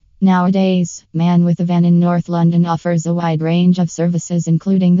Nowadays, Man with a Van in North London offers a wide range of services,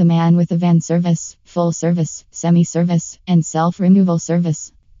 including the Man with a Van service, full service, semi-service, and self-removal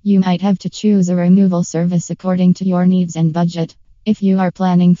service. You might have to choose a removal service according to your needs and budget. If you are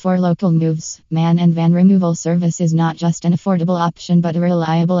planning for local moves, Man and Van removal service is not just an affordable option but a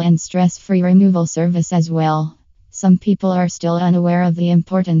reliable and stress-free removal service as well. Some people are still unaware of the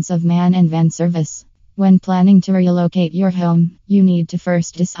importance of Man and Van service. When planning to relocate your home, you need to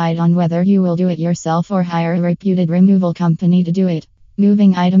first decide on whether you will do it yourself or hire a reputed removal company to do it.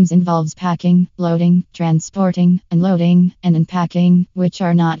 Moving items involves packing, loading, transporting, unloading, and unpacking, which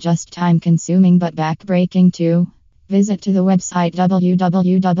are not just time consuming but back-breaking too. Visit to the website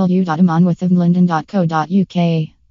www.manwithavlondon.co.uk.